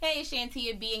Hey,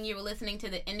 Shantia B, and you were listening to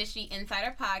the Industry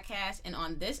Insider Podcast. And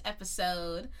on this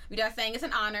episode, we are saying it's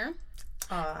an honor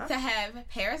to have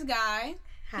Paris Guy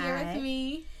here with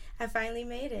me. I finally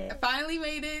made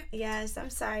it. Yes,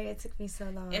 I'm sorry it took me so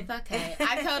long. It's okay.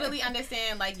 I totally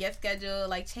understand, your schedule,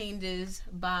 changes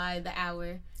by the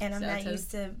hour. And I'm not used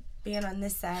to being on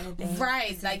this side of things.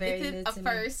 Right. This is a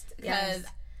first, because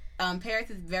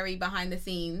Paris is very behind the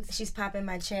scenes. She's popping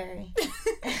my cherry.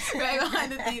 Right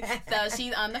behind the scenes. So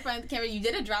she's on the front of the camera. You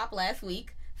did a drop last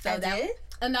week. So I did?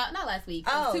 Not last week.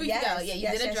 Oh, 2 weeks ago. Yeah, you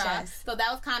did a drop. Yes. So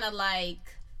that was kind of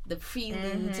the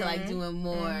prelude to doing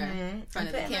more front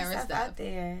of the camera stuff out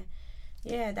there.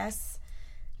 Yeah, that's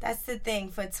the thing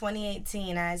for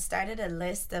 2018. I started a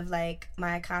list of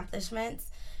my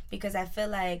accomplishments, because I feel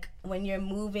like when you're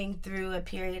moving through a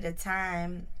period of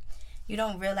time, you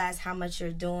don't realize how much you're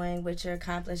doing, what you're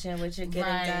accomplishing, what you're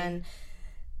getting done.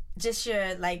 Just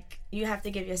you have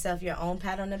to give yourself your own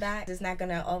pat on the back. It's not going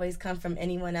to always come from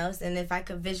anyone else. And if I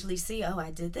could visually see, I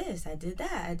did this, I did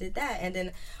that. And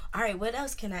then, all right, what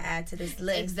else can I add to this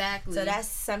list? Exactly. So that's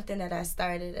something that I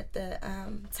started at the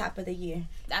top of the year.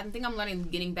 I think I'm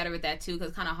getting better with that too, because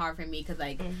it's kind of hard for me, because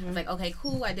it's okay,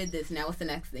 cool, I did this, now what's the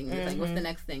next thing? It's what's the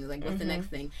next thing? What's the next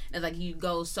thing? And it's you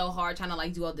go so hard trying to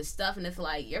do all this stuff, and it's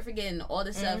you're forgetting all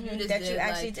the stuff you just that did. You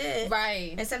actually did.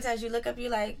 Right. And sometimes you look up, you're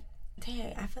like,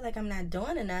 dang, I feel like I'm not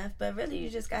doing enough, but really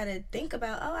you just got to think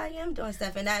about, I am doing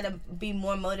stuff, and that'll be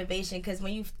more motivation, because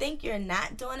when you think you're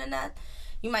not doing enough,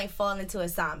 you might fall into a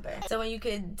somber. So when you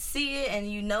could see it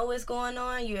and you know what's going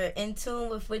on, you're in tune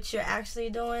with what you're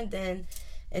actually doing, then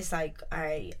it's all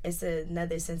right, it's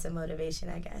another sense of motivation,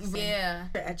 I guess. Yeah.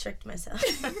 I tricked myself.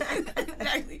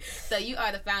 Exactly. So you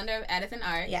are the founder of Addison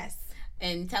Art. Yes.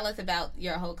 And tell us about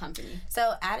your whole company.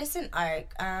 So Addison Art,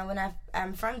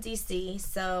 I'm from DC,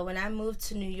 so when I moved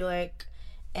to New York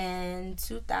in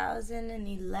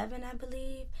 2011, I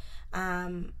believe,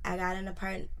 I got an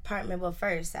apartment. Well,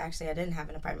 first, actually, I didn't have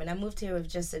an apartment. I moved here with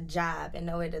just a job and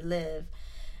nowhere to live.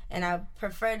 And I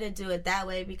prefer to do it that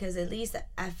way, because at least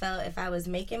I felt if I was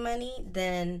making money,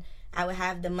 then I would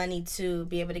have the money to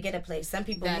be able to get a place. Some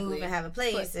people move and have a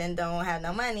place and don't have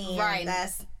no money. Right. And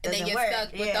doesn't they get work.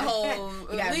 stuck with the whole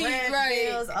you got rent,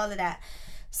 bills, all of that.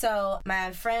 So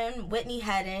my friend Whitney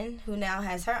Hedden, who now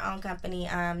has her own company,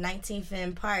 19th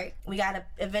and Park, we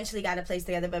eventually got a place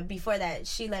together. But before that,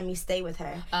 she let me stay with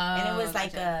her. And it was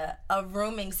a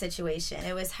rooming situation.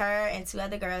 It was her and two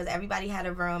other girls. Everybody had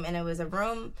a room, and it was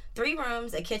 3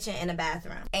 rooms, a kitchen, and a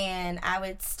bathroom. And I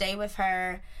would stay with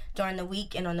her during the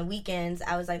week, and on the weekends,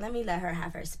 I was let me let her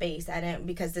have her space. I didn't,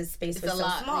 because the space was so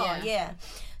small. Yeah.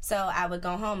 So I would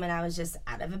go home, and I was just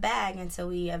out of a bag until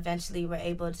we eventually were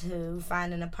able to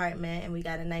find an apartment, and we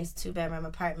got a nice 2-bedroom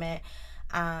apartment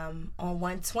on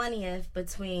 120th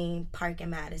between Park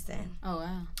and Madison. Oh,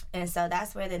 wow. And so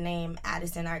that's where the name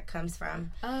Addison Art comes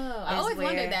from. Oh, I always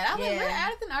wondered that. I was where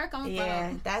Addison Art comes from?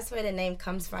 Yeah, that's where the name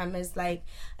comes from. It's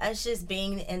us just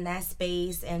being in that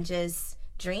space and just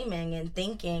dreaming and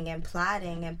thinking and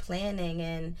plotting and planning,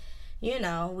 and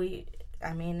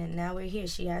and now we're here.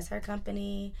 She has her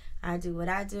company. I do what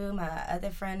I do. My other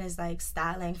friend is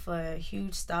styling for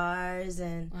huge stars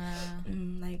and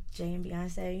Jay and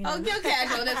Beyonce. Oh, you're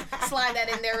casual. Just slide that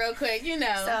in there real quick.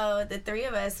 So the 3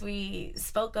 of us, we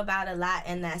spoke about a lot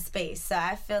in that space. So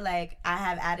I feel like I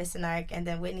have Addison Art, and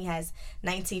then Whitney has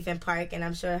 19th and Park, and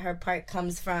I'm sure her park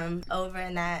comes from over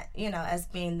in that, us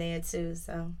being there too.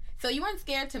 So you weren't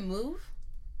scared to move?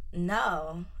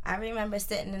 No. I remember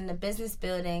sitting in the business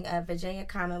building of Virginia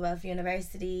Commonwealth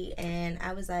University, and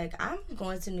I was like, I'm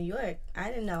going to New York. I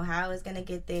didn't know how I was going to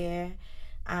get there,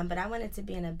 but I wanted to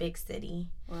be in a big city.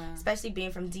 Wow. Especially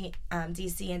being from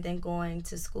D.C. and then going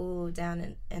to school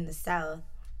down in the South.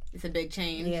 It's a big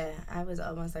change. Yeah, I was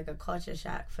almost like a culture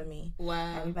shock for me.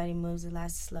 Wow. Everybody moves a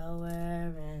lot slower.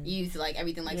 And you used to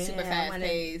everything super fast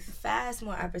paced. Fast,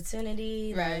 more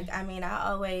opportunity. Right. I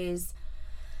always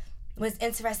was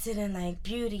interested in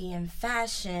beauty and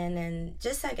fashion and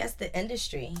just I guess the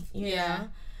industry, you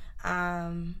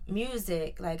know,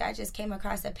 music. I just came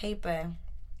across a paper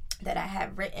that I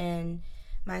had written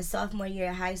my sophomore year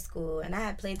of high school, and I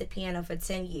had played the piano for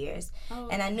 10 years. Oh.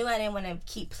 And I knew I didn't want to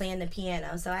keep playing the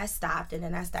piano, so I stopped, and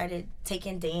then I started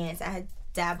taking dance. I had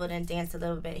dabbled in dance a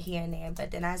little bit here and there, but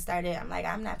then I'm like,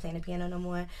 I'm not playing the piano no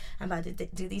more. I'm about to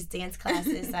do these dance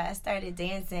classes. So I started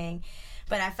dancing.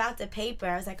 But I found the paper.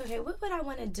 I was like, okay, what would I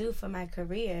want to do for my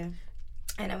career?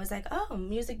 And I was like,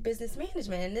 music business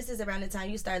management. And this is around the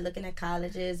time you start looking at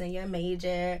colleges and your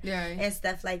major and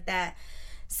stuff like that.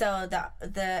 So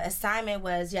the assignment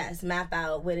was, yes, map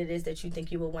out what it is that you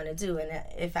think you would want to do. And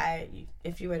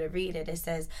if you were to read it, it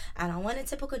says, I don't want a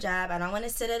typical job. I don't want to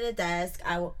sit at a desk.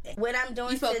 What I'm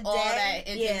doing today, all that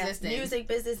into existence. Music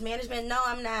business management. No,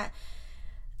 I'm not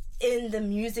in the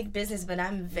music business, but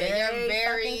I'm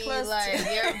very close like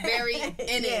to you're very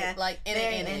in it, like in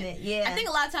it. Yeah, I think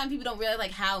a lot of times people don't realize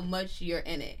like how much you're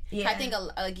in it. Yeah, I think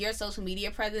like your social media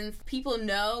presence, people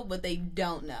know, but they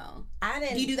don't know.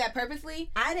 Do you do that purposely?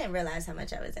 I didn't realize how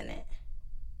much I was in it.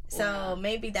 So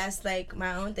maybe that's like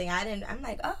my own thing. I'm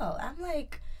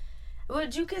like,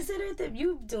 would you consider that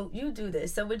you do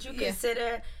this? So would you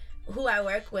consider who I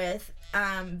work with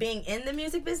being in the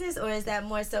music business, or is that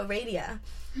more so radio?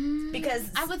 Because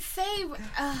I would say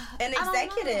an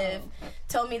executive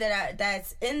told me that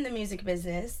that's in the music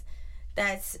business,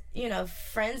 that's, you know,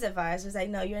 friends of ours, was like,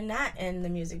 no, you're not in the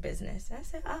music business. I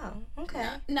said, oh, okay.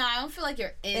 No, I don't feel like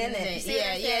you're in it.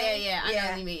 Yeah. I know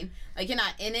what you mean. Like, you're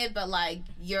not in it, but like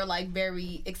you're like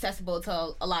very accessible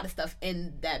to a lot of stuff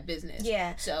in that business.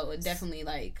 Yeah. So it definitely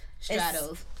like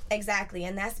straddles. Exactly,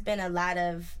 and that's been a lot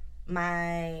of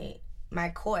my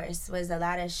course, was a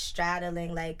lot of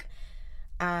straddling, like,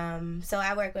 so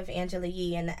I work with Angela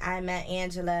Yee, and I met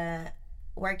Angela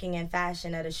working in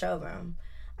fashion at a showroom.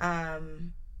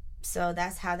 So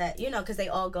that's how that, you know, because they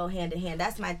all go hand in hand.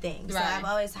 That's my thing. Right. So I've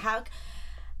always,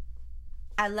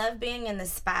 I love being in the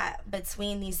spot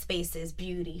between these spaces: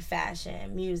 beauty,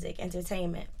 fashion, music,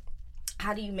 entertainment.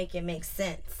 How do you make it make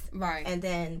sense? Right. And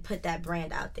then put that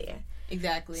brand out there.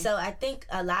 Exactly. So I think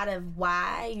a lot of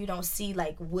why you don't see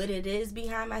like what it is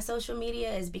behind my social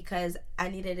media is because I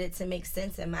needed it to make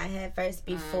sense in my head first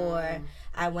before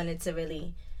I wanted to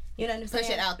really, you know what I'm saying?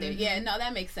 Push it out there. Mm-hmm. Yeah, no,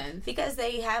 that makes sense. Because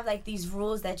they have like these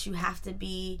rules that you have to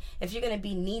be, if you're going to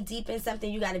be knee deep in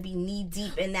something, you got to be knee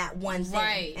deep in that one thing.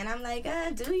 Right. And I'm like,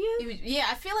 do you? Yeah,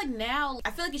 I feel like now,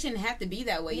 you shouldn't have to be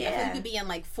that way. Yeah. I feel like you could be in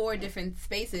like 4 different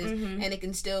spaces and it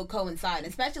can still coincide.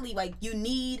 Especially like you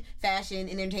need fashion,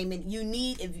 entertainment.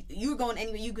 If you were going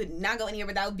anywhere, you could not go anywhere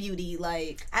without beauty.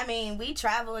 Like, I mean, we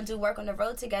travel and do work on the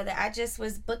road together. I just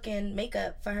was booking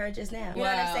makeup for her just now. You know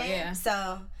what I'm saying? Yeah.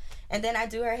 So... And then I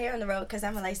do her hair on the road because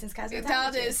I'm a licensed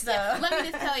cosmetologist. So. Yeah. Let me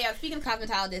just tell y'all, speaking of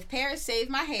cosmetologist, Paris saved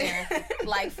my hair.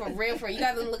 Like, for real. You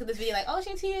guys look at this video like, oh,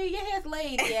 Shantia, your hair's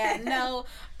laid. Yeah, no.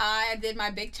 I did my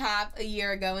big chop a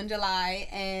year ago in July,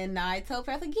 and I told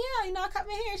Paris, like, yeah, you know, I cut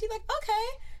my hair. She's like,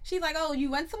 okay. She's like, oh, you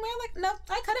went somewhere? I'm like,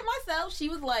 no, I cut it myself. She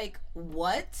was like,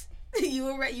 what? you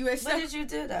were so... What did you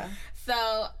do, though?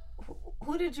 So...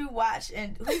 Who did you watch,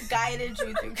 and who guided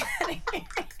you through cutting hair?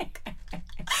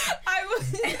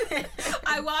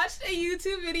 I watched a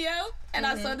YouTube video and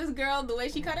I saw this girl, the way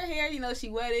she cut her hair, you know, she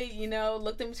wet it, you know,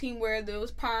 looked in between where it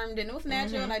was permed and it was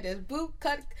natural, and I just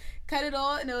cut it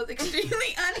all, and it was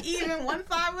extremely uneven. One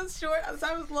side was short, other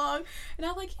side was long, and I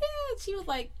was like, yeah. She was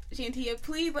like, Shantia,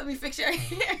 please let me fix your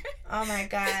hair. Oh my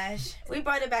gosh, we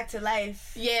brought it back to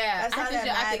life. Yeah, I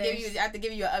have to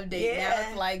give you an update. Yeah, now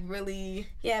it's like really.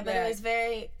 Yeah, but it was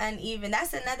very uneven.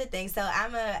 That's another thing. So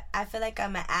I feel like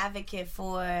I'm an advocate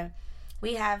for.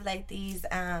 We have like these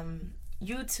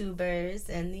YouTubers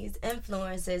and these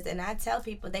influencers, and I tell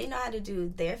people they know how to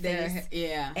do their face,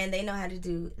 and they know how to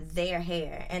do their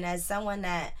hair. And as someone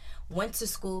that went to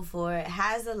school for it,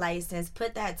 has a license,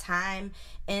 put that time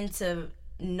into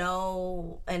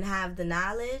know and have the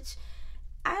knowledge,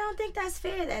 I don't think that's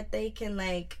fair that they can,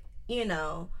 like, you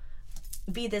know,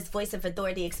 be this voice of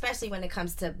authority, especially when it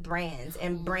comes to brands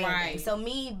and branding. Right. So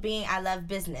I love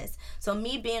business. So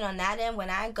me being on that end,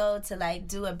 when I go to like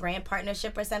do a brand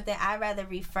partnership or something, I'd rather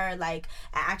refer like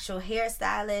an actual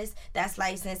hairstylist that's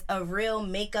licensed, a real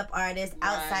makeup artist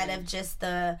outside of just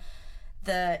the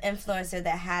influencer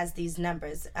that has these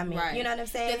numbers. I mean, you know what I'm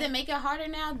saying? Does it make it harder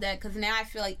now? Because now I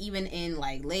feel like even in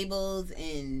like labels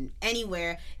and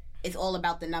anywhere, it's all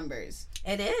about the numbers.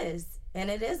 It is. And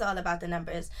it is all about the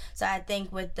numbers. So I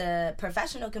think what the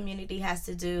professional community has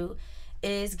to do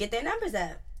is get their numbers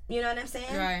up. You know what I'm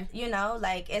saying? Right. You know,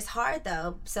 like, it's hard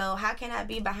though. So how can I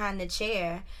be behind the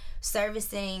chair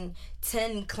servicing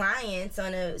 10 clients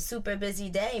on a super busy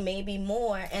day, maybe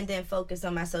more, and then focus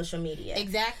on my social media?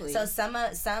 Exactly. So some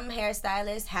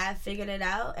hairstylists have figured it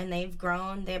out and they've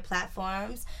grown their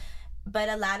platforms, but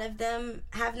a lot of them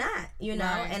have not, you know,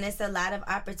 and it's a lot of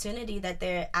opportunity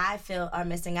that I feel are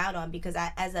missing out on, because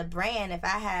as a brand, if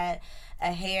I had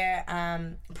a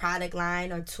hair product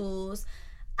line or tools,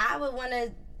 I would want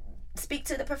to speak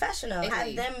to the professional,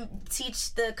 have them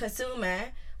teach the consumer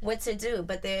what to do.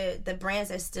 But the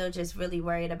brands are still just really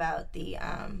worried about the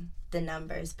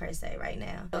numbers per se right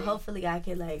now. So hopefully I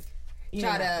could like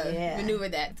try to maneuver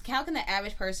that. How can the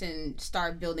average person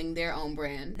start building their own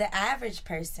brand? The average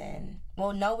person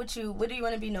will know what do you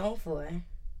want to be known for,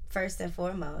 first and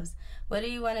foremost. What do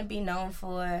you want to be known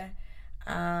for?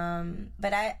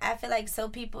 But I feel like so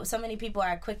many people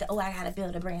are quick to, I gotta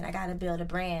build a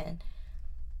brand.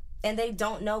 And they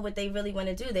don't know what they really want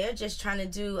to do. They're just trying to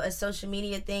do a social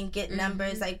media thing, get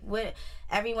numbers. Like, what?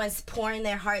 Everyone's pouring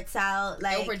their hearts out.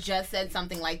 Like, Oprah just said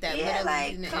something like that. Yeah,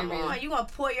 like, come on. You going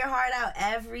to pour your heart out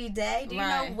every day? Do you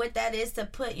know what that is to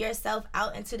put yourself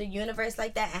out into the universe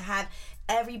like that and have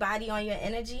everybody on your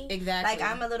energy? Exactly. Like,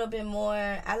 I'm a little bit more,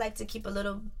 I like to keep a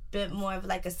little bit more of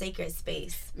like a sacred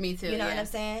space. Me too, You know what I'm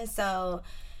saying? So,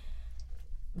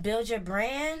 build your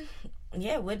brand.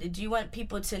 Yeah, what do you want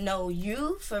people to know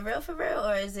you for real,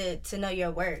 or is it to know your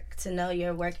work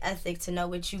ethic, to know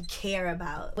what you care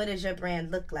about? What does your brand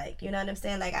look like? You know what I'm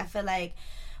saying? Like, I feel like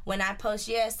when I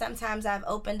post, sometimes I've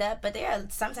opened up, but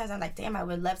sometimes I'm like, damn, I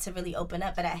would love to really open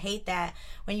up, but I hate that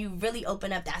when you really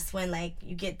open up, that's when like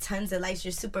you get tons of likes,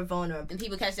 you're super vulnerable. And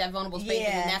people catch that vulnerable space,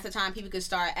 and that's the time people could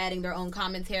start adding their own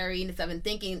commentary and stuff and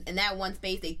thinking in that one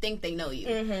space they think they know you,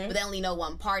 but they only know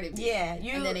one part of you.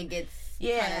 And then it gets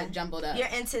kind of jumbled up. You're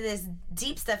into this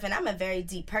deep stuff, and I'm a very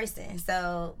deep person.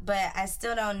 So, but I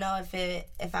still don't know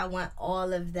if I want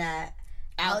all of that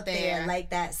out there like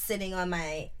that sitting on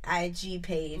my IG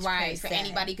page. Right. For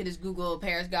anybody could just Google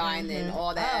Paris Guy and then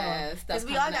all that stuff. Because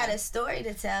we all got a story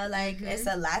to tell. Like, it's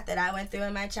a lot that I went through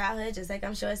in my childhood, just like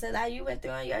I'm sure it's a lot you went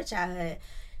through in your childhood.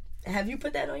 Have you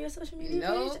put that on your social media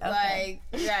page?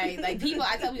 Okay. Like people,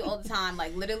 I tell you all the time,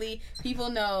 like literally, people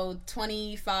know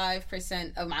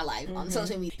 25% of my life on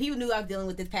social media. People knew I was dealing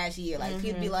with this past year. Like,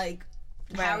 people be like,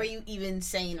 how are you even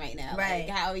sane right now? Like,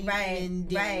 how are you even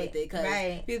dealing with it?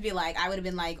 Because people be like, I would have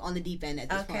been like on the deep end at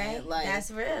this point. Like,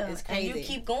 that's real. It's crazy. And you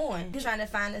keep going. You're trying to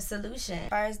find a solution. As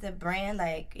far as the brand,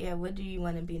 like, what do you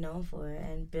want to be known for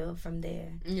and build from there?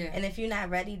 Yeah. And if you're not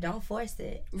ready, don't force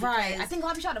it. Right. I think a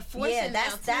lot of people try to force it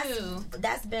now, too.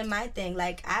 That's been my thing.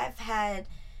 Like, I've had...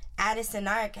 Addison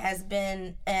Arc has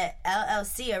been at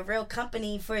LLC, a real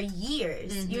company, for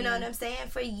years. You know what I'm saying?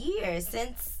 For years.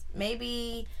 Since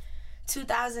maybe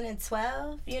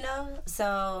 2012, you know?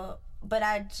 So, but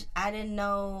I didn't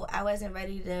know, I wasn't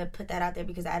ready to put that out there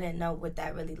because I didn't know what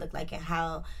that really looked like and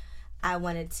how I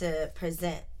wanted to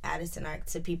present Addison Arc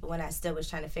to people when I still was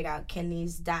trying to figure out, can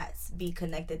these dots be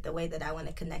connected the way that I want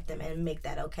to connect them and make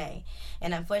that okay?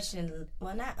 And unfortunately,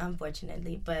 well, not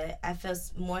unfortunately, but I feel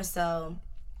more so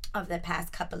of the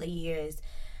past couple of years,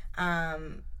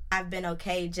 I've been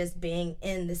okay just being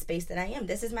in the space that I am.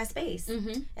 This is my space,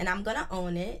 and I'm gonna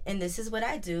own it, and this is what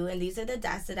I do, and these are the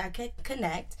dots that I can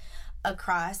connect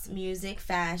across music,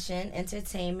 fashion,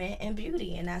 entertainment, and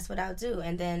beauty, and that's what I'll do.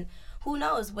 And then who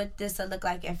knows what this will look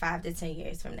like in 5 to 10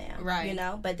 years from now, right? You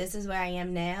know, but this is where I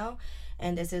am now,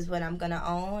 and this is what I'm gonna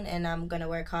own, and I'm gonna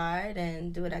work hard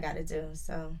and do what I gotta do.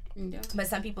 So, but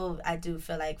some people, I do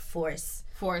feel like force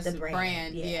the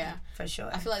brand. Yeah, for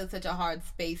sure. I feel like it's such a hard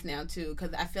space now too,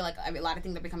 because I feel like a lot of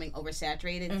things are becoming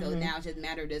oversaturated. So now it's just a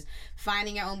matter of just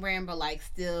finding your own brand, but like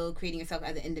still creating yourself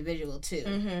as an individual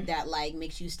too. That like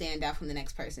makes you stand out from the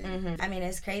next person. I mean,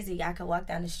 it's crazy. I could walk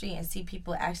down the street and see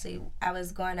people. Actually, I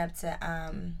was going up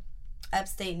to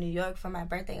upstate New York for my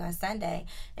birthday on Sunday,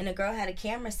 and the girl had a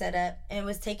camera set up and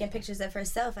was taking pictures of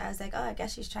herself. I was like, I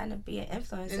guess she's trying to be an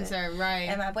influencer. Right.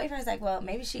 And my boyfriend's like, well,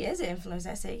 maybe she is an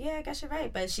influencer. I said, yeah, I guess you're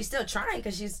right, but she's still trying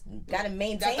because she's got to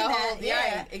maintain that.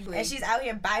 Exactly. And she's out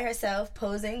here by herself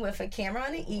posing with a camera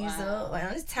on an easel or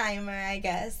on a timer, I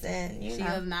guess. And she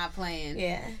was not playing.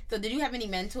 Yeah. So did you have any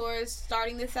mentors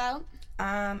starting this out?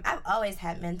 I've always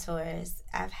had mentors.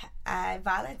 I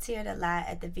volunteered a lot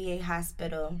at the VA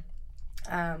hospital.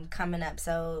 Coming up,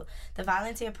 so the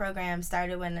volunteer program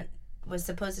started when it was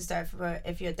supposed to start for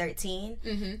if you're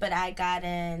 13, but I got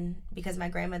in because my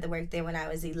grandmother worked there when I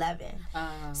was 11.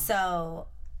 So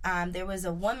there was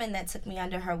a woman that took me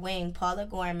under her wing, Paula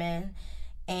Gorman,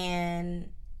 and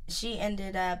she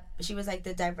was like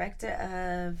the director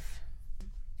of,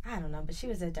 I don't know, but she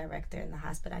was a director in the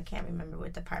hospital. I can't remember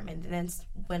what department, and then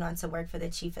went on to work for the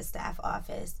chief of staff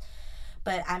office.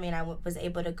 But, I mean, I was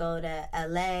able to go to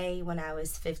L.A. when I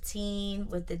was 15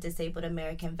 with the Disabled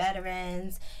American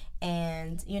Veterans.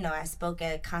 And, you know, I spoke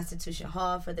at Constitution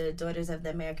Hall for the Daughters of the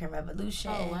American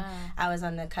Revolution. Oh, wow. I was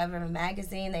on the cover of a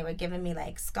magazine. They were giving me,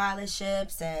 like,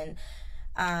 scholarships and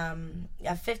a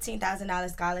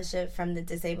 $15,000 scholarship from the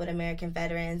Disabled American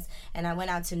Veterans. And I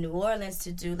went out to New Orleans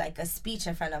to do, like, a speech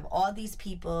in front of all these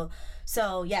people.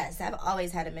 So, yes, I've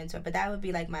always had a mentor, but that would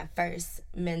be, like, my first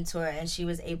mentor, and she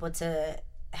was able to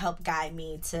help guide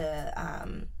me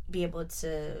to be able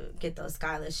to get those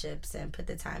scholarships and put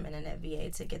the time in at VA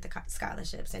to get the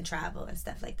scholarships and travel and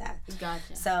stuff like that.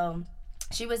 Gotcha. So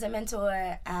she was a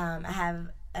mentor. I have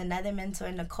another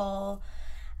mentor, Nicole.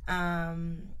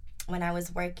 When I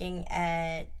was working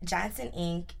at Johnson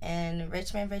Inc. in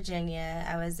Richmond, Virginia,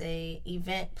 I was a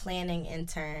event planning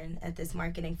intern at this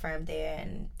marketing firm there,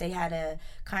 and they had a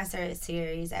concert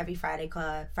series every Friday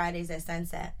called Fridays at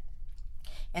Sunset.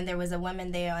 And there was a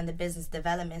woman there on the business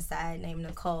development side named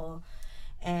Nicole.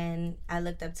 And I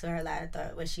looked up to her a lot. I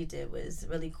thought what she did was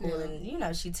really cool. Yeah. And, you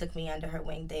know, she took me under her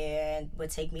wing there and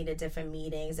would take me to different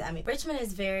meetings. I mean, Richmond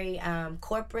is very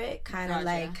corporate, kind of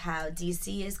like how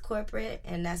D.C. is corporate.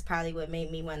 And that's probably what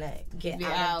made me want to get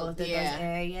out of both of those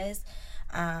areas.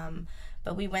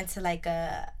 But we went to like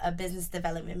a business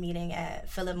development meeting at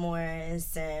Philip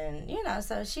Morris. And, you know,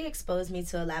 so she exposed me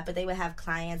to a lot. But they would have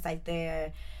clients like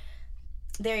their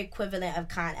equivalent of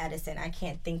Con Edison. I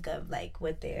can't think of like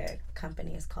what their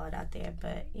company is called out there,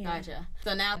 but yeah. Gotcha.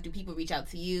 So now do people reach out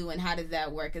to you, and how does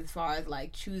that work as far as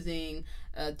like choosing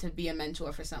to be a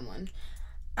mentor for someone?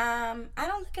 I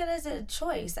don't look at it as a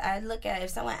choice. I look at if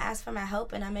someone asks for my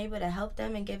help and I'm able to help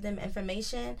them and give them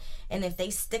information, and if they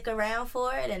stick around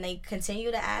for it and they continue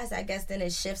to ask, I guess then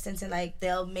it shifts into like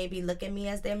they'll maybe look at me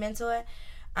as their mentor.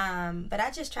 But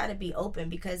I just try to be open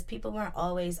because people weren't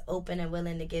always open and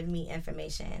willing to give me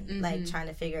information, like trying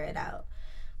to figure it out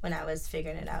when I was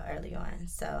figuring it out early on.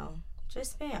 So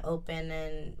just being open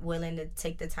and willing to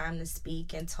take the time to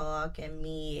speak and talk and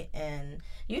meet, and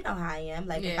you know how I am.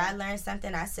 Like if I learn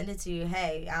something, I send it to you.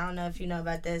 Hey, I don't know if you know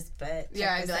about this, but I'd be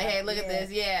like, hey, look at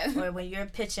this, Or when you're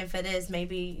pitching for this,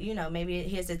 maybe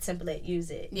here's a template,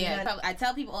 use it. Yeah, I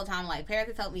tell people all the time, like Paris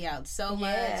has helped me out so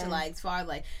much, like as far as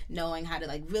like knowing how to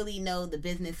like really know the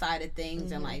business side of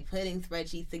things and like putting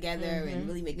spreadsheets together and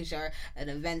really making sure an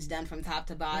event's done from top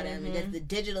to bottom and just the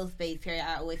digital space. Period.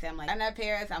 I always say, I'm like, I'm not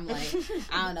Paris. I'm like.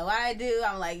 I don't know what I do.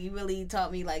 I'm like, you really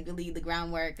taught me like really the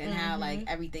groundwork and how like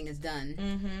everything is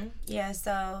done. Yeah.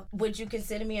 So would you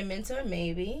consider me a mentor?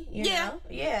 Maybe. You know?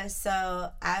 Yeah.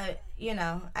 So I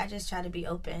just try to be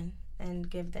open and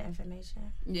give the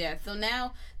information. Yeah. So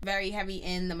now very heavy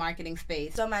in the marketing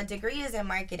space. So my degree is in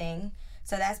marketing.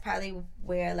 So that's probably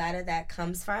where a lot of that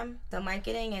comes from. So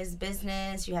marketing is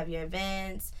business. You have your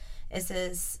events.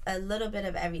 It's a little bit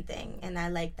of everything, and I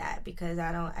like that because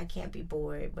I can't be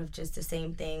bored with just the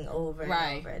same thing over and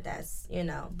over. That's,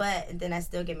 but then I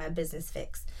still get my business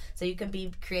fixed. So you can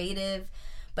be creative,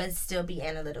 but still be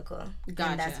analytical.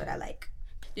 Gotcha. And that's what I like.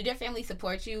 Did your family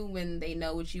support you when they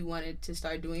know what you wanted to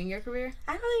start doing in your career?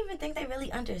 I don't even think they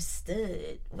really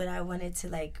understood what I wanted to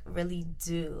like really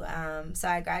do. So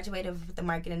I graduated with the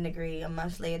marketing degree. A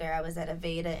month later, I was at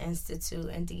Aveda Institute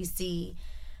in D.C.,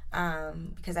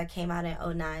 because I came out in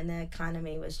 2009, the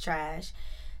economy was trash.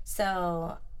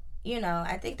 So,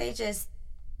 I think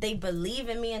they believe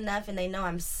in me enough and they know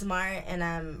I'm smart and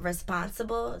I'm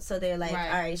responsible. So they're like, all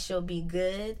right, she'll be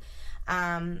good.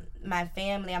 My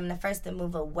family, I'm the first to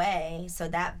move away. So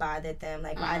that bothered them.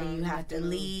 Like, why do you have to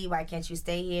leave? Why can't you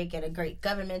stay here, get a great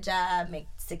government job, make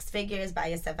 6 figures, buy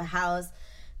yourself a house?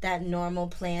 That normal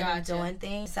plan of doing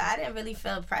things. So I didn't really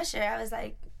feel pressure. I was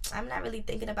like, I'm not really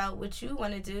thinking about what you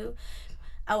want to do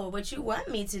or what you want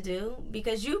me to do,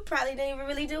 because you probably didn't even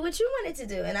really do what you wanted to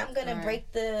do, and I'm going to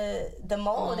break the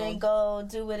mold and go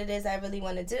do what it is I really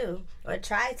want to do or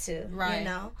try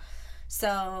to,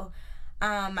 So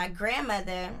my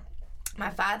grandmother,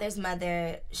 my father's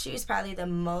mother, she was probably the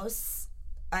most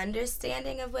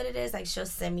understanding of what it is. Like, she'll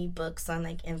send me books on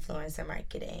like influencer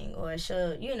marketing, or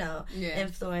she'll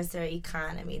influencer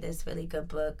economy, this really good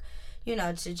book,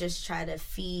 to just try to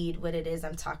feed what it is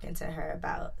I'm talking to her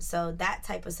about. So that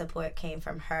type of support came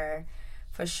from her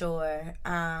for sure.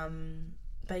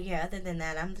 But yeah, other than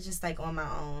that, I'm just like on my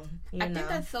own. I think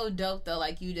that's so dope though.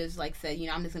 Like you just like said,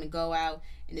 I'm just gonna go out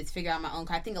and just figure out my own.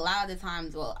 I think a lot of the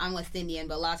times, well, I'm West Indian,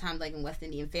 but a lot of times, like in West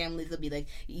Indian families, they'll be like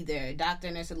either a doctor,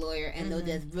 nurse, or lawyer, and they'll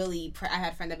just really. I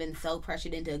had friends that have been so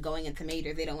pressured into going into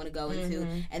majors they don't want to go into,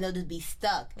 and they'll just be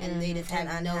stuck, and they just have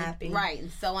unhappy. And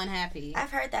so unhappy.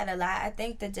 I've heard that a lot. I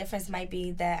think the difference might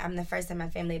be that I'm the first in my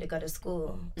family to go to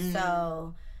school,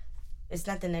 so it's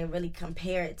nothing to really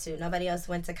compare it to. Nobody else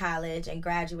went to college and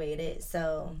graduated, so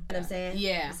you know what I'm saying?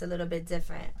 Yeah. It's a little bit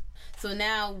different. So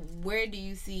now, where do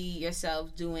you see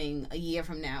yourself doing a year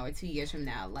from now or 2 years from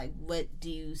now? Like, what do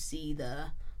you see the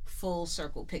full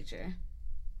circle picture?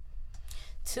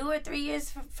 2 or 3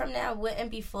 years from now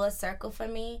wouldn't be full circle for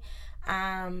me.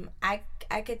 I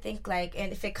could think like,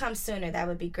 and if it comes sooner, that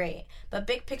would be great. But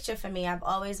big picture for me, I've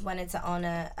always wanted to own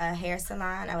a hair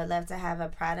salon. I would love to have a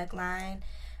product line.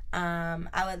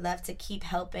 I would love to keep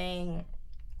helping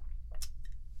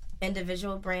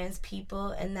individual brands,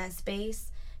 people in that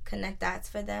space, connect dots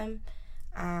for them.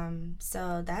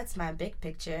 So that's my big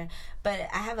picture. But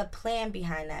I have a plan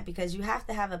behind that, because you have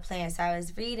to have a plan. So I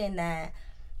was reading that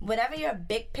whatever your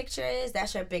big picture is,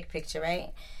 that's your big picture,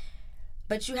 right?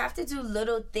 But you have to do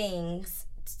little things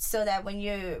so that when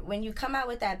you come out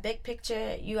with that big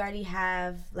picture, you already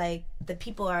have, like, the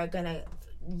people are gonna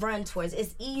run towards.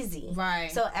 It's easy.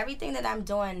 Right. So everything that I'm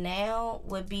doing now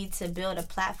would be to build a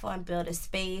platform, build a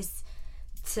space,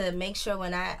 to make sure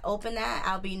when I open that,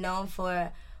 I'll be known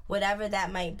for whatever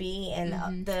that might be,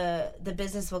 and the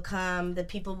business will come, the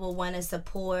people will want to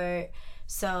support.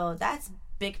 So that's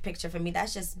big picture for me.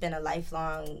 That's just been a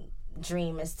lifelong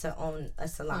dream, is to own a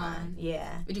salon.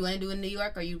 Yeah. Would you want to do it in New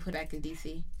York, or you put back in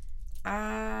DC?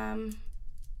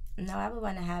 No, I would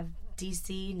want to have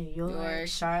DC, New York,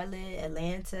 Charlotte,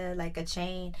 Atlanta, like a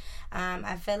chain.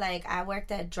 I feel like I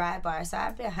worked at Dry Bar, so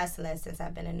I've been hustling since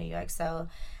I've been in New York. So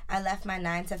I left my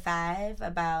 9-to-5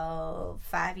 about 4 or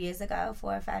 5 years ago,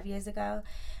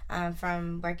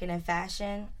 from working in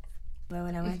fashion. But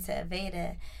when I went to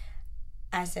Aveda,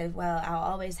 I said, well, I'll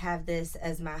always have this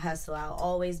as my hustle. I'll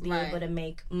always be able to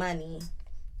make money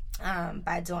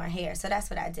by doing hair. So that's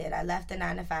what I did. I left the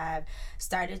 9-to-5,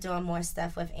 started doing more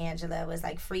stuff with Angela. It was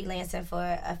like freelancing for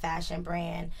a fashion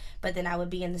brand, but then I would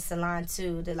be in the salon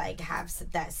too, to like have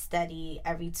that steady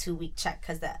every 2-week check,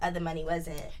 because the other money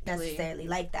wasn't necessarily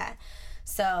like that.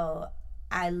 So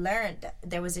I learned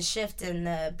there was a shift in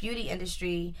the beauty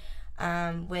industry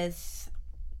with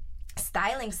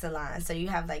styling salons. So you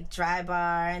have like Dry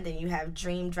Bar, and then you have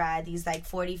Dream Dry, these like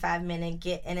 45-minute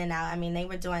get in and out. I mean, they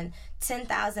were doing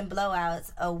 10,000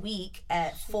 blowouts a week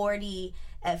at $40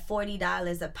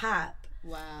 a pop.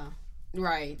 Wow.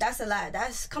 Right. That's a lot.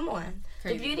 Come on.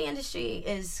 Crazy. The beauty industry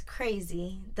is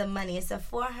crazy. The money, it's a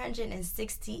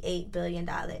 $468 billion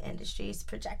industry. It's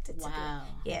projected to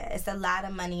be. Yeah, it's a lot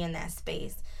of money in that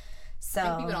space. So I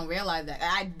think people don't realize that.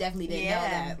 I definitely didn't know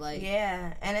that. Like,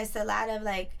 and it's a lot of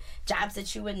like jobs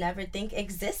that you would never think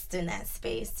exist in that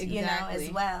space, you know,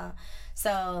 as well.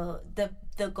 So the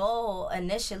goal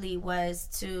initially was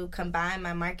to combine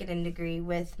my marketing degree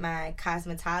with my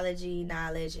cosmetology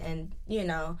knowledge, and, you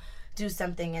know, do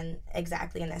something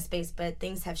exactly in that space. But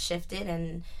things have shifted,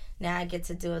 and now I get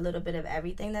to do a little bit of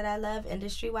everything that I love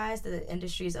industry-wise. The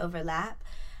industries overlap.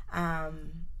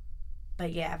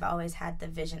 But yeah, I've always had the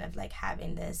vision of like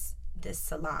having this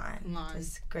salon.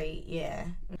 It's great, yeah.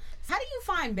 How do you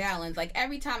find balance? Like,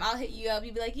 every time I'll hit you up,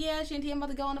 you'd be like, yeah, Shanti, I'm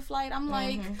about to go on a flight. I'm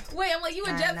like, wait, you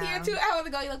were just here 2 hours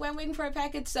ago. You're like, wait, I'm waiting for a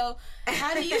package. So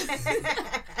how do you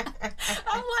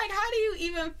I'm like, how do you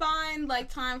even find like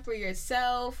time for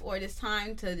yourself, or just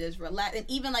time to just relax? And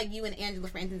even like you and Angela,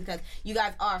 for instance, because you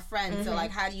guys are friends, so like,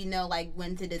 how do you know like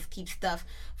when to just keep stuff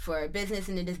for business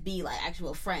and to just be like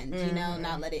actual friends, you know,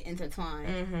 not let it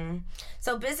intertwine?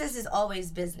 So business is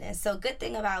always business. So good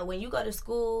thing about when you go to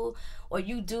school, or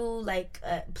you do like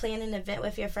plan an event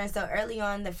with your friends. So early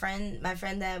on, my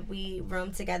friend that we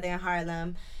roomed together in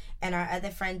Harlem, and our other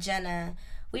friend Jenna,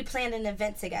 we planned an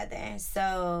event together.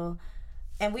 So,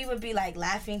 and we would be like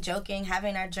laughing, joking,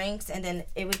 having our drinks, and then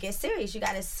it would get serious. You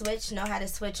got to know how to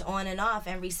switch on and off,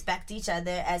 and respect each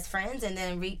other as friends, and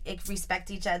then respect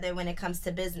each other when it comes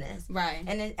to business. Right.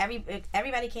 And then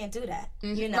everybody can't do that.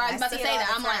 You know, right, I was about to say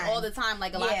that. I'm like, all the time,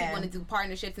 like a lot of people want to do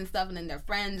partnerships and stuff, and then they're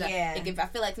friends. Yeah. I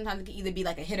feel like sometimes it can either be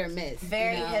like a hit or miss.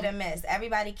 Very hit or miss.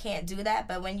 Everybody can't do that,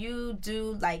 but when you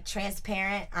do like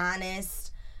transparent, honest,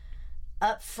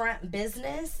 upfront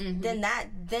business, then that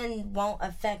won't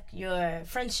affect your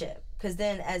friendship. Because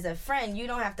then as a friend, you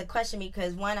don't have to question me,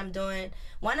 because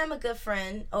I'm a good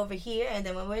friend over here, and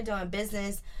then when we're doing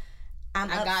business, I'm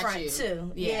upfront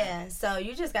too. Yeah. So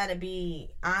you just got to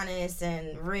be honest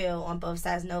and real on both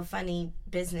sides. No funny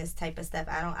business type of stuff.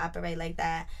 I don't operate like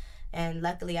that. And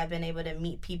luckily I've been able to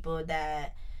meet people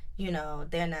that, you know,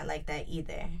 they're not like that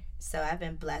either. So I've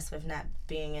been blessed with not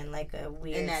being in like a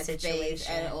weird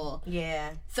situation at all.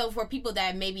 Yeah. So for people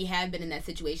that maybe have been in that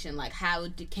situation, like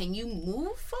can you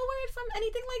move forward from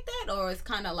anything like that, or it's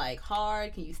kind of like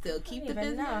hard? Can you still keep the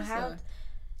business? Know how.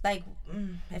 Like,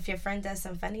 if your friend does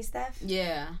some funny stuff.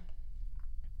 Yeah.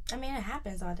 I mean, it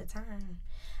happens all the time.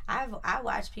 I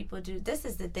watch people do. This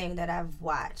is the thing that I've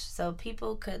watched. So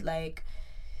people could like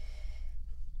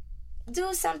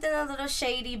do something a little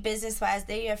shady business-wise.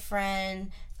 They're your friend,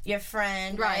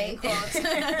 right?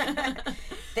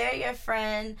 They're your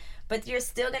friend, but you're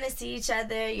still going to see each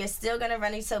other. You're still going to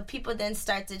run into. So people then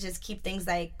start to just keep things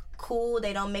like cool.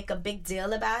 They don't make a big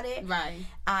deal about it. Right.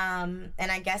 And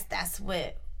I guess that's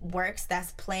what works.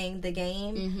 That's playing the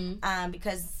game.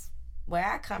 Because where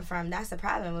I come from, that's a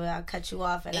problem. Where I'll cut you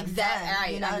off and I'm done.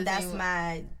 Right. You know, that's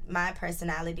my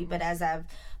personality. But as I've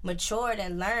matured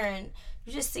and learned,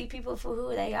 you just see people for who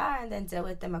they are and then deal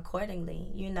with them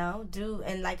accordingly. You know,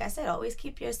 and like I said, always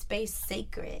keep your space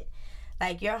sacred.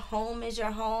 Like, your home is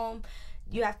your home.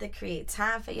 You have to create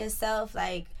time for yourself.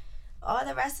 Like, all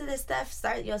the rest of this stuff,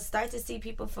 you'll start to see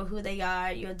people for who they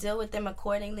are. You'll deal with them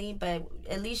accordingly, but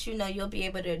at least you know you'll be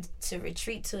able to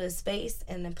retreat to a space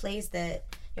and a place that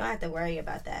you don't have to worry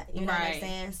about that. You know what I'm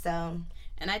saying? So,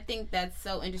 and I think that's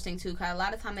so interesting too, because a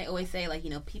lot of time they always say, like, you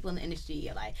know, people in the industry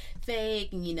are like fake,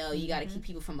 and you know, you got to keep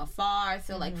people from afar.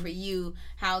 So like, for you,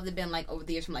 how's it been like over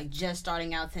the years from like just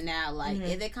starting out to now? Like,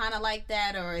 is it kind of like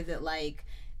that, or is it like,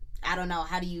 I don't know,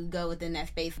 how do you go within that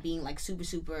space being like super,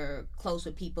 super close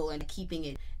with people and keeping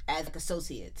it as like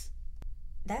associates?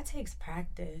 That takes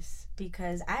practice,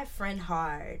 because I friend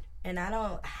hard and I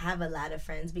don't have a lot of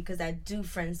friends because I do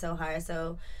friend so hard.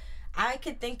 So I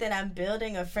could think that I'm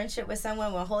building a friendship with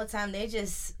someone when the whole time their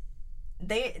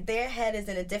head is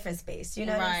in a different space. You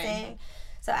know what I'm saying?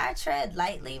 So I tread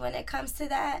lightly when it comes to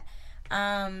that.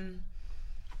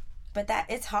 But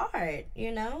it's hard,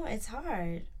 you know? It's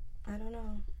hard. I don't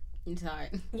know. It's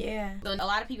hard. Yeah. So a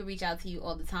lot of people reach out to you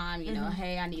all the time, you know,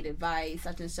 hey, I need advice,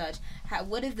 such and such.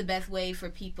 What is the best way for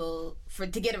people to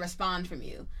get a response from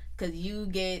you? Because you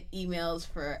get emails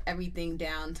for everything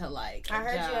down to like I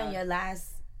heard you in your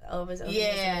last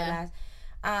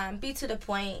be to the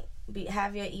point,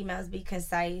 have your emails be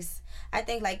concise. I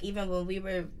think like even when we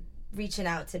were reaching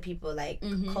out to people like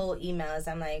cold emails,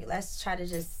 I'm like, let's try to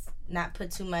just not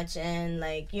put too much in,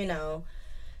 like, you know,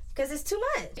 because it's too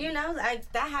much, you know.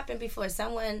 Like, that happened before.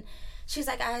 She's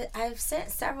like, I've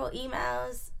sent several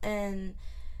emails and,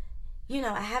 you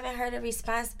know, I haven't heard a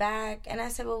response back. And I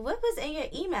said, well, what was in your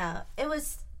email? It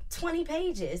was 20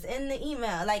 pages in the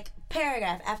email, like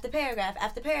paragraph after paragraph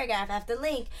after paragraph after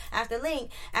link after link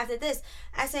after this.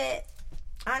 I said,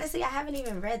 honestly, I haven't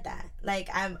even read that. Like,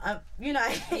 I'm you know,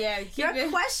 your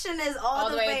question is all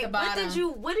the way at the bottom.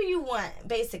 What do you want,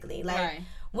 basically? Like,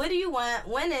 what do you want?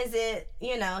 When is it?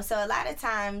 You know, so a lot of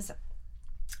times,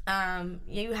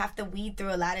 you have to weed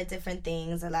through a lot of different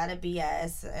things, a lot of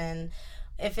BS, and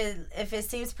if it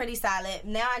seems pretty solid,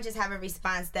 now I just have a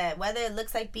response that whether it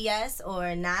looks like BS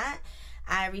or not,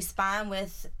 I respond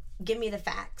with, give me the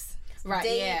facts.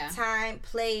 Date, time,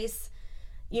 place,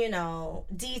 you know,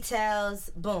 details,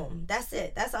 boom. That's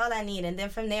it. That's all I need. And then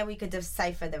from there, we could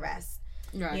decipher the rest.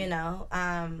 Right. You know,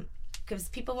 because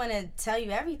people want to tell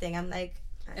you everything. I'm like,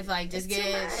 it's like, just get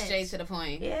it straight to the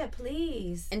point. Yeah,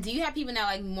 please. And do you have people now,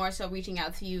 like, more so reaching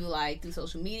out to you, like, through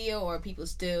social media, or people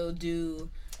still do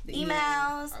the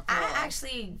emails? I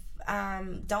actually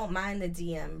don't mind the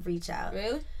DM reach out.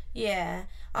 Really? Yeah.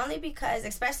 Only because,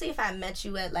 especially if I met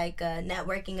you at, like, a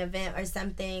networking event or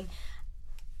something,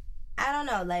 I don't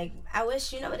know, like, I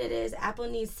wish, you know what it is? Apple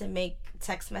needs to make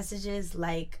text messages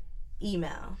like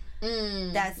email.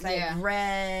 That's like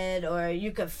red, or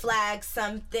you could flag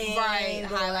something, right?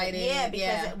 Highlighted. Yeah,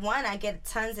 because one, I get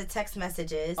tons of text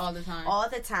messages all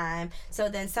the time. So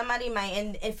then somebody might,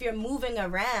 and if you're moving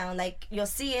around, like, you'll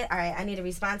see it. All right, I need to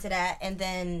respond to that, and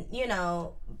then, you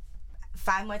know,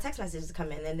 5 more text messages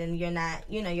come in, and then you're not,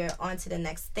 you know, you're on to the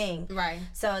next thing. Right.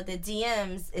 So the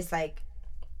DMs, it's like,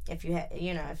 if you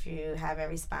haven't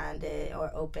responded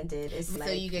or opened it, it's like,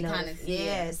 so you can kind of see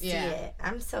it.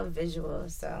 I'm so visual,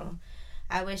 so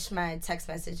I wish my text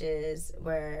messages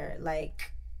were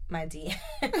like my DM.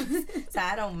 So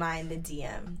I don't mind the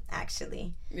DM,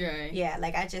 actually. Right. Yeah,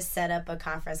 like I just set up a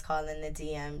conference call in the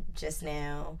DM just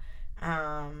now.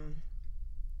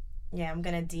 Yeah, I'm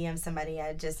gonna DM somebody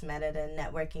I just met at a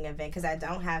networking event because I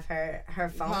don't have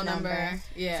her phone number.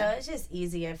 Yeah. So it's just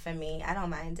easier for me. I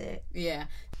don't mind it. Yeah.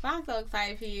 Well, I'm so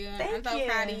excited for you. Thank I'm so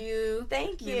proud of you.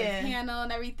 Thank you. The panel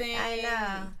and everything. I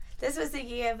know. This was the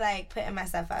year of like putting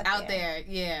myself out there.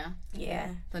 Yeah. Yeah.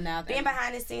 So now being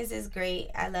behind the scenes is great.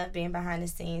 I love being behind the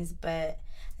scenes, but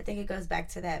I think it goes back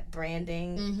to that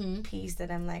branding piece that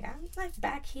I'm like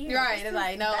back here. Right. It's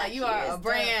like, no, like you are a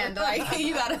brand. Like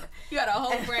you got a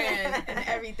whole brand and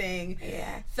everything.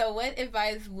 Yeah. So what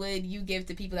advice would you give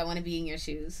to people that want to be in your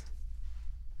shoes?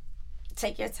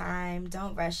 Take your time.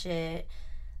 Don't rush it.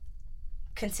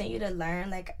 Continue to learn.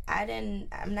 Like I'm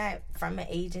not from an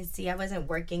agency. I wasn't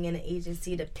working in an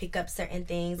agency to pick up certain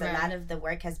things. Right. A lot of the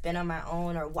work has been on my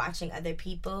own or watching other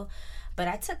people. But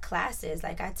I took classes.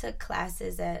 Like I took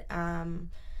classes at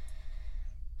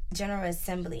General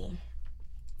Assembly.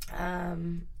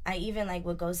 I even like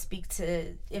would go speak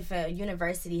to, if a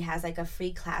university has like a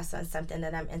free class on something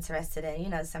that I'm interested in, you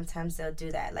know, sometimes they'll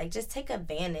do that. Like just take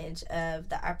advantage of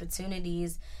the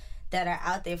opportunities that are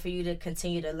out there for you to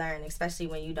continue to learn, especially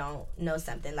when you don't know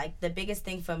something. Like, the biggest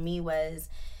thing for me was,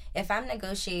 if I'm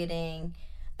negotiating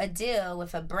a deal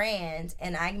with a brand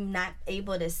and I'm not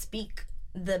able to speak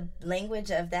the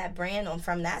language of that brand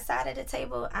from that side of the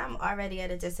table, I'm already at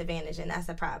a disadvantage, and that's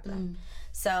a problem.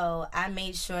 So I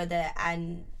made sure that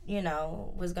I,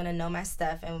 was going to know my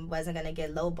stuff and wasn't going to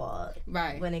get lowballed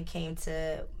when it came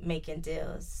to making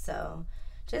deals. So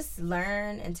just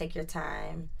learn and take your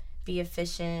time. Be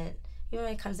efficient. Even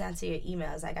when it comes down to your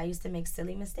emails, like, I used to make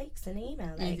silly mistakes in the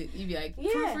email. Like, you'd be like,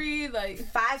 proofread, like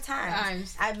 5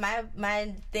 times.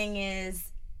 My thing is,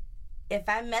 if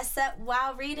I mess up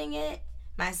while reading it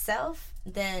myself,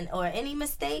 or any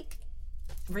mistake,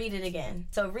 read it again.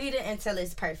 So read it until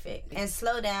it's perfect, and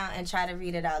slow down and try to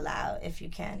read it out loud if you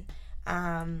can.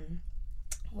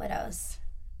 What else?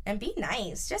 And be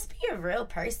nice. Just be a real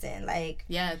person. Like,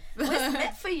 what's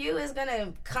meant for you is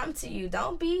gonna come to you.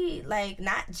 Don't be, like,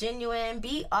 not genuine.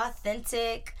 Be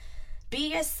authentic.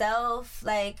 Be yourself.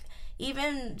 Like,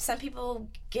 even some people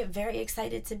get very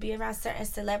excited to be around certain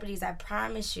celebrities. I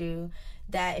promise you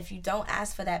that if you don't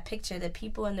ask for that picture, the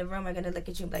people in the room are gonna look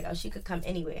at you and be like, oh, she could come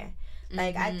anywhere.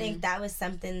 Like, I think that was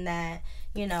something that,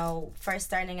 first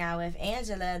starting out with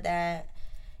Angela, that,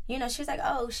 she was like,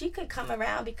 oh, she could come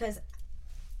around because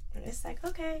it's like,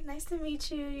 okay, nice to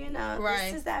meet you,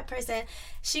 this is that person.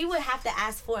 She would have to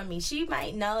ask for me. She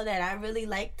might know that I really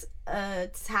liked a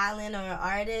talent or an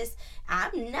artist.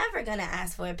 I'm never gonna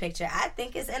ask for a picture. I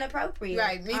think it's inappropriate.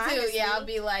 Right, me honestly. too. Yeah, I'll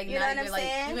be like, you know what I'm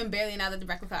saying? Even barely now that the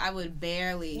Breakfast Club, I would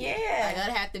barely. Yeah. Like,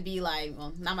 I'd have to be like,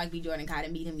 well, not like B. Jordan, I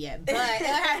didn't meet him yet, but it'd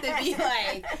have to be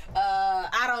like,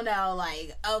 I don't know,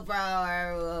 like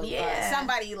Oprah or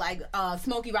somebody like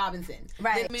Smokey Robinson.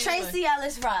 Right. Tracy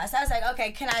Ellis Ross. I was like,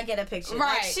 okay, can I get a picture?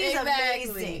 Right. Like, she's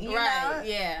amazing. You know?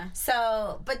 Yeah.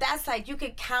 So, but that's like, you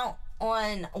could count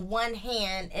on one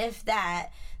hand, if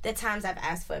that, the times I've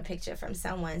asked for a picture from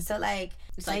someone. So, like,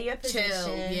 play your position.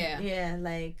 Chill, yeah,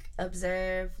 like,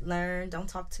 observe, learn, don't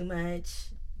talk too much.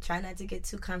 Try not to get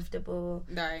too comfortable.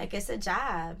 Right. Like, it's a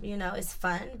job, it's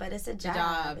fun, but it's a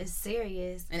job. It's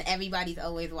serious. And everybody's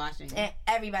always watching. And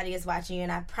everybody is watching you,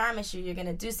 and I promise you, you're going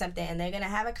to do something, and they're going to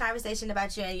have a conversation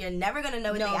about you, and you're never going to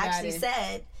know what they actually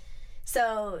said.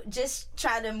 So just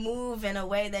try to move in a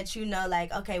way that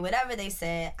like, okay, whatever they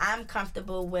said, I'm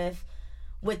comfortable with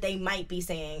what they might be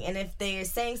saying. And if they're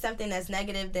saying something that's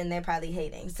negative, then they're probably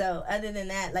hating. So other than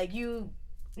that, like,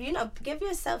 give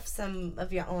yourself some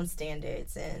of your own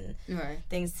standards and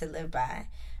things to live by.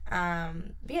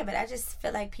 But I just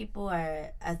feel like people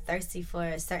are thirsty for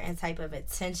a certain type of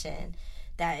attention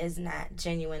that is not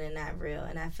genuine and not real.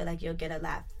 And I feel like you'll get a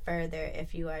lot further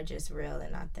if you are just real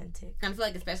and authentic. I feel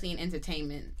like especially in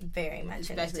entertainment. Very much.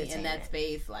 Especially in that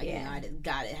space. Like, I just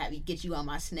gotta get you on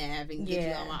my Snap and get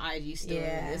you on my IG story.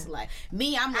 It's like,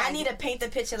 me, I'm like, I need to paint the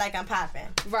picture like I'm popping.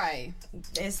 Right.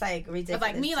 It's like ridiculous. It's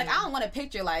like me, like, I don't want a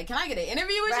picture, like, can I get an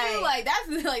interview with you? Like, that's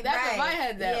in my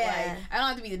head that, like, I don't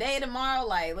have to be today, tomorrow.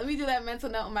 Like, let me do that mental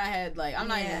note in my head. Like, I'm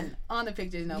not even on the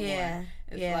pictures no more.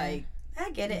 It's like, I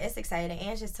get it. It's exciting.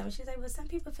 Ange just told me, she's like, well, some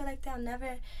people feel like they'll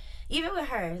never, even with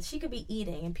her, she could be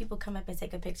eating and people come up and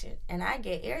take a picture. And I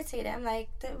get irritated. I'm like,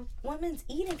 the woman's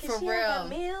eating. Can she have a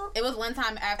meal? It was one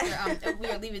time after we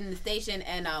were leaving the station,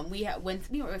 and we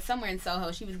were somewhere in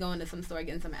Soho. She was going to some store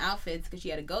getting some outfits because she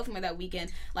had to go somewhere that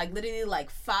weekend. Like, literally,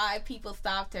 like, 5 people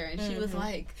stopped her, and she was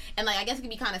like, and like, I guess it can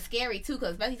be kind of scary too,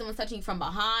 because especially someone's touching you from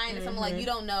behind or something, like, you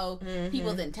don't know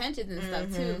people's intentions and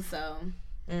stuff too. So.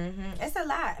 It's a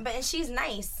lot, and she's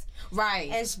nice,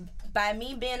 right? And by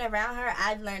me being around her,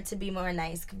 I've learned to be more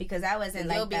nice, because I wasn't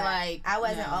like that. I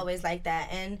wasn't always like that.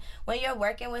 And when you're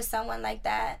working with someone like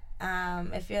that,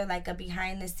 if you're like a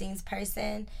behind the scenes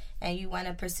person and you want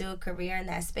to pursue a career in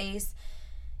that space,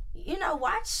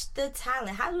 watch the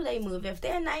talent. How do they move? If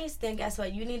they're nice, then guess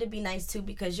what? You need to be nice too,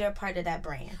 because you're a part of that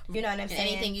brand. You know what I'm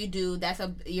saying? Anything you do,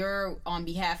 you're on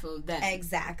behalf of them.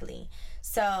 Exactly.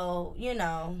 So,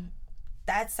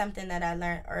 that's something that I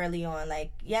learned early on.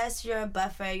 Like, yes, you're a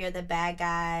buffer, you're the bad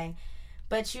guy,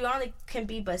 but you only can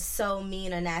be but so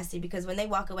mean or nasty, because when they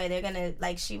walk away, they're gonna,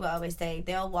 like she will always say,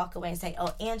 they'll walk away and say,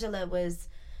 oh, Angela was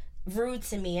rude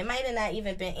to me. It might have not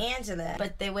even been Angela,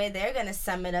 but the way they're gonna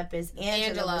sum it up is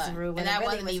Angela was rude, when it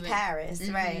really was Paris,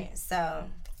 right? So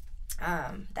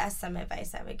that's some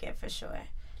advice I would give for sure.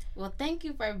 Well, thank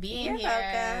you for being You're here.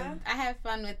 welcome. I had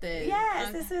fun with this.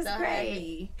 Yes, this is so great.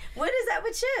 Happy. What is up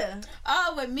with you?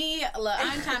 Oh, with me, look,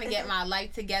 I'm trying to get my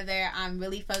life together. I'm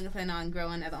really focusing on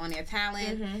growing as on-air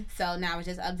talent. So now I was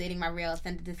just updating my reel,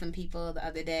 sent it to some people the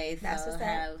other day. So That's what's I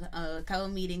have a couple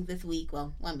meetings this week.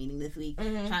 Well, one meeting this week.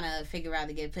 Trying to figure out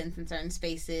to get put in certain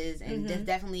spaces and just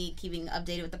definitely keeping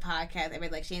updated with the podcast.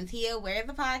 Everybody's like, Shantia, where's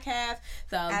the podcast?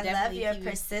 So I love your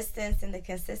persistence and the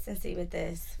consistency with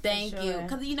this. Thank you.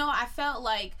 Because, you know, I felt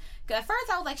like, cause at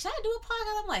first I was like, should I do a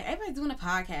podcast? I'm like, everybody's doing a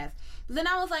podcast. But then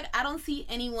I was like, I don't see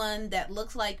anyone that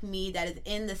looks like me that is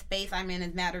in the space I'm in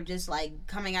as matter just like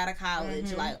coming out of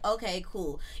college. Like, okay,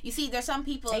 cool. You see, there's some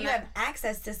people. And you have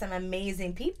access to some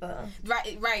amazing people.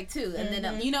 Right, too. And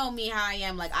then, you know me, how I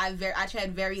am. Like, I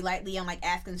tread very lightly on like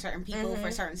asking certain people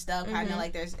for certain stuff. I know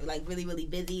like there's like really, really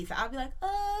busy. So I'll be like,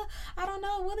 I don't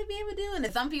know. Will they be able to do? And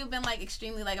then some people have been like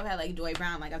extremely, like I've had like Joy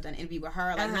Brown. Like I've done an interview with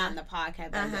her. Like not in the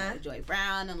podcast, but I've done with Joy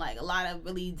Brown and like a lot of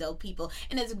really dope people.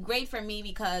 And it's great for me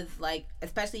because like,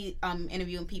 especially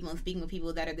interviewing people and speaking with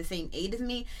people that are the same age as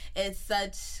me, it's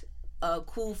such a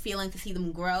cool feeling to see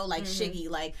them grow. Like Shiggy,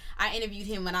 like I interviewed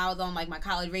him when I was on like my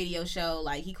college radio show.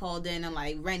 Like he called in and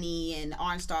like Rennie and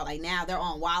OnStar, like now they're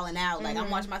on Wildin' Out. Like I'm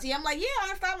watching my TV, I'm like, yeah,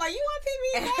 OnStar. I'm like, you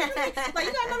on TV? Like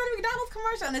you got another McDonald's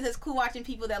commercial. And it's just cool watching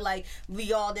people that like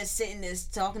we all just sitting this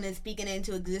talking and speaking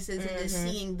into existence and just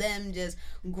seeing them just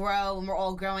grow, and we're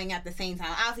all growing at the same time.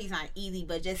 Obviously it's not easy,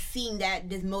 but just seeing that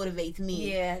just motivates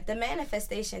me. Yeah, the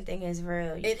manifestation thing is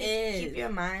real. It is. Keep your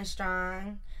mind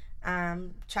strong.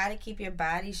 Try to keep your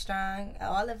body strong.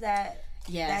 All of that.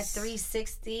 Yes. That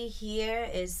 360 here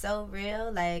is so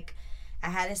real. Like I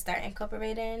had to start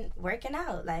incorporating working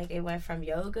out. Like it went from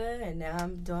yoga and now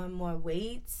I'm doing more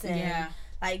weights and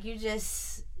like you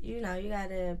just, you know, you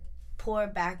gotta pour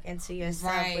back into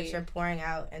yourself what you're pouring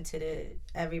out into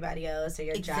everybody else or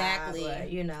your job or,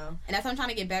 you know. And that's what I'm trying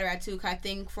to get better at too, because I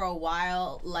think for a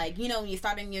while, like, you know, when you're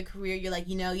starting your career, you're like,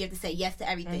 you know, you have to say yes to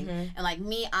everything. And like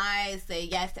me, I say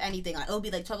yes to anything. Like it'll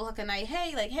be like 12 o'clock at night,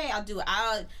 hey, I'll do it.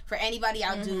 For anybody,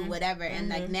 I'll do whatever. And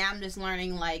like now I'm just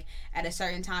learning like at a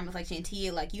certain time, it's like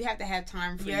Shantia, like you have to have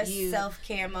time for your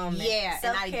self-care moment. Yeah.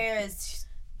 Self-care is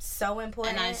so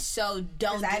important. And I so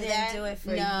don't do that. I didn't do it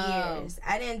for years.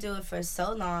 I didn't do it for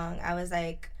so long. I was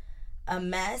like a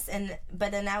mess, but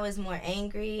then I was more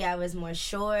angry. I was more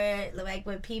short, like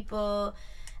with people.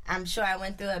 I'm sure I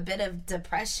went through a bit of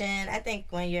depression. I think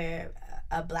when you're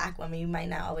a black woman, you might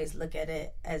not always look at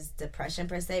it as depression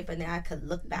per se, but now I could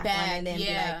look back on it and be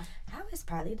like, I was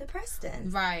probably depressed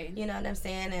then. Right. You know what I'm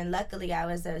saying? And luckily I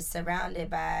was surrounded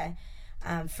by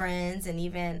friends and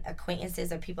even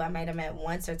acquaintances or people I might have met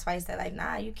once or twice that like,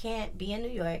 nah, you can't be in New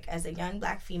York as a young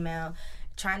black female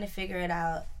trying to figure it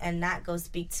out and not go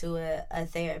speak to a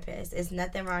therapist. It's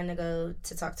nothing wrong to go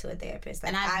to talk to a therapist.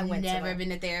 Like, and I've never been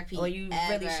to therapy. Or you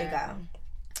really should go.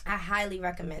 I highly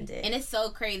recommend it. And it's so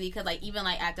crazy because like even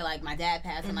like after like my dad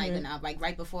passed and like when I, like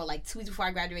right before like 2 weeks before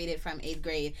I graduated from 8th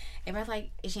grade, everybody's like,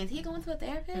 is Shantia going to a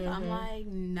therapist? I'm like,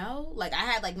 no. Like I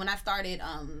had like when I started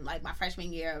like my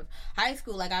freshman year of high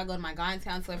school, like I go to my guidance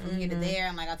counselor from here to there,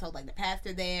 and like I told like the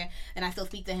pastor there, and I still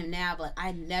speak to him now, but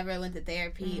I never went to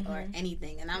therapy or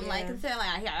anything. And I'm like considering,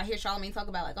 like I hear Charlamagne talk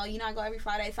about like, oh, you know, I go every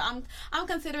Friday, so I'm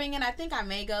considering it. I think I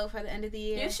may go for the end of the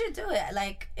year. You should do it.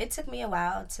 Like it took me a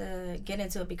while to get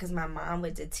into it because my mom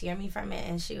would deter me from it,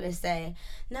 and she would say,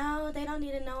 no, they don't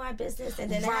need to know our business.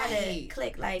 And then I had to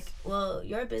click like, well,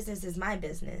 your business is my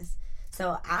business,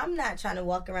 so I'm not trying to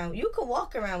walk around. You could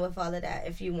walk around with all of that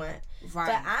if you want,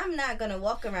 but I'm not gonna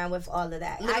walk around with all of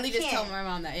that. Literally just tell me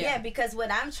around that. Yeah, because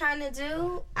what I'm trying to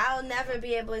do, I'll never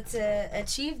be able to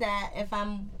achieve that if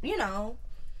I'm, you know,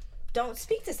 don't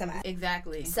speak to somebody.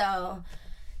 Exactly. So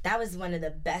that was one of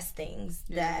the best things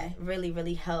that really,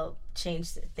 really helped change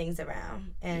things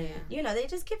around. And, you know, they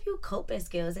just give you coping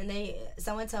skills. And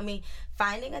someone told me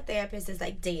finding a therapist is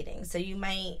like dating. So you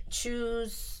might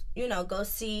choose, you know, go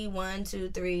see 1, 2,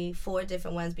 3, 4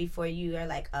 different ones before you are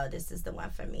like, oh, this is the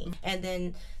one for me. And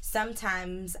then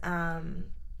sometimes I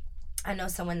know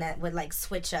someone that would like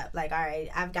switch up. Like, all right,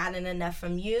 I've gotten enough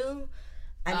from you.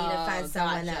 I need to find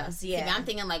someone else. Yeah. See, I'm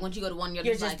thinking like once you go to one, you're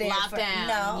just like locked down.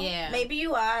 No, maybe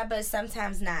you are, but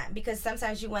sometimes not, because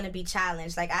sometimes you want to be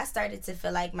challenged. Like I started to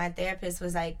feel like my therapist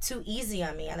was like too easy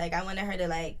on me. Like I wanted her to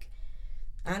like,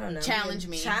 I don't know, challenge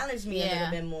me a little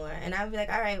bit more. And I would be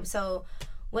like, all right, so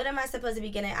what am I supposed to be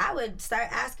getting? I would start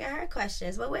asking her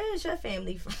questions. Well, where is your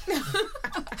family from? Let's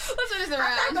turn this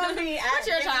around. What's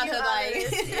your childhood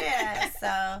like? Yeah,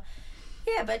 so.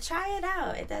 Yeah, but try it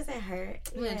out. It doesn't hurt.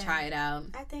 I'm gonna try it out.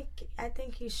 I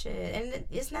think you should. And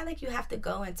it's not like you have to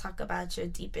go and talk about your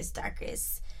deepest,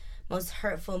 darkest most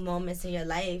hurtful moments in your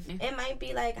life. Mm-hmm. It might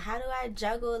be like, how do I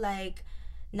juggle like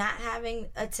not having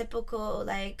a typical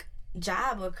like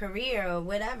job or career or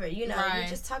whatever, you know? You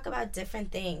just talk about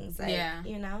different things, like,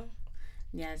 you know?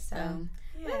 Yes, so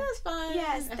that was fun.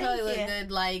 Yes, I felt it was a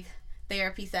good like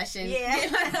therapy session. Yeah.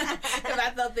 Because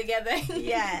I felt together.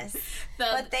 Yes.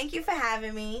 But thank you for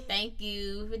having me. Thank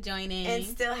you for joining. And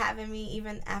still having me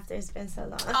even after it's been so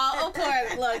long. Oh, of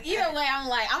course. Look, either way, I'm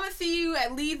going to see you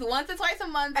at least once or twice a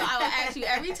month. So I will ask you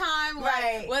every time,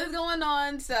 like, what is going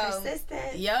on? So,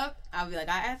 persistent. Yep. I'll be like,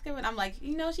 I ask her, and I'm like,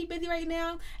 you know, she busy right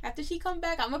now. After she come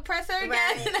back, I'm going to press her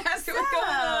again and ask her what's going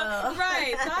on.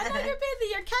 Right. So I know you're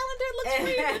busy. Your calendar looks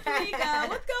weird this week.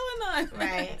 What's going on?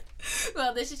 Right.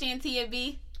 Well, this is Shantia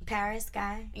B. Paris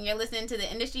Guy. And you're listening to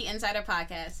the Industry Insider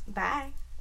Podcast. Bye.